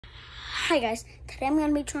Hi guys, today I'm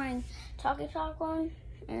gonna be trying Takis popcorn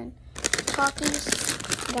and Takis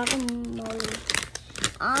guacamole.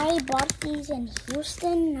 I bought these in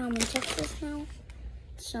Houston. Now I'm in Texas now.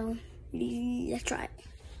 So let's try it.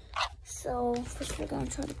 So first we're gonna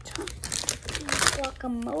try the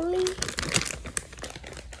guacamole.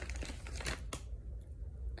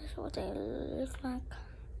 That's what they look like.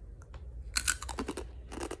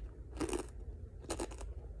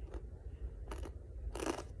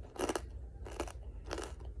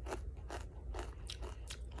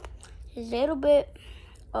 A little bit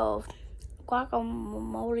of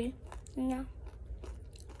guacamole,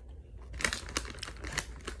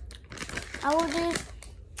 I will do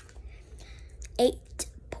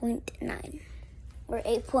 8.9 or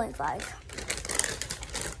 8.5.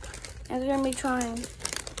 I'm gonna be trying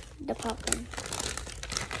the popcorn.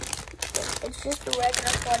 It's just a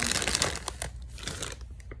regular one.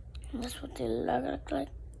 That's what they look like.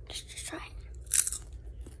 Just try it.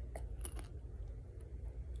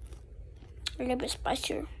 A little bit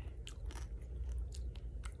spicier.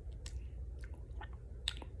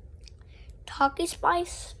 Takis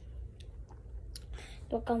spice.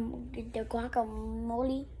 The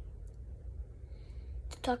guacamole.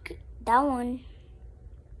 That one.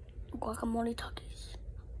 Guacamole Takis.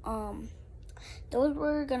 Those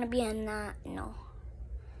were gonna be a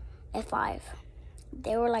F5.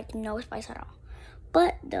 They were like no spice at all.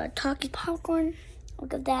 But the Takis popcorn, I'll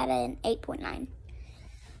give that an 8.9.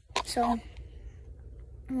 So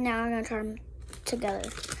now I'm gonna try them together.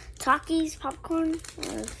 Takis popcorn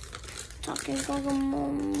or Takis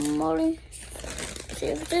guacamole. See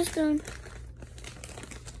if this good.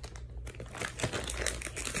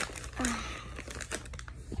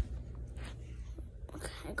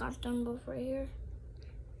 Okay, I got them both right here.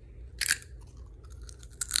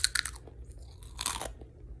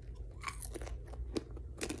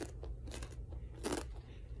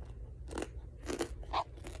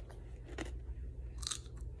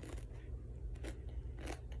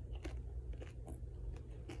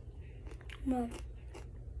 No.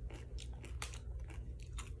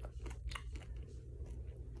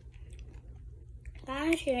 That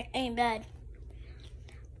actually ain't bad.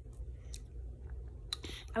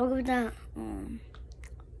 I'll give that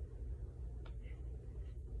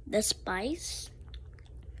the spice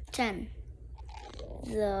 10.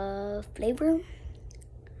 The flavor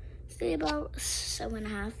say about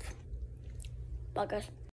 7.5. Bye guys.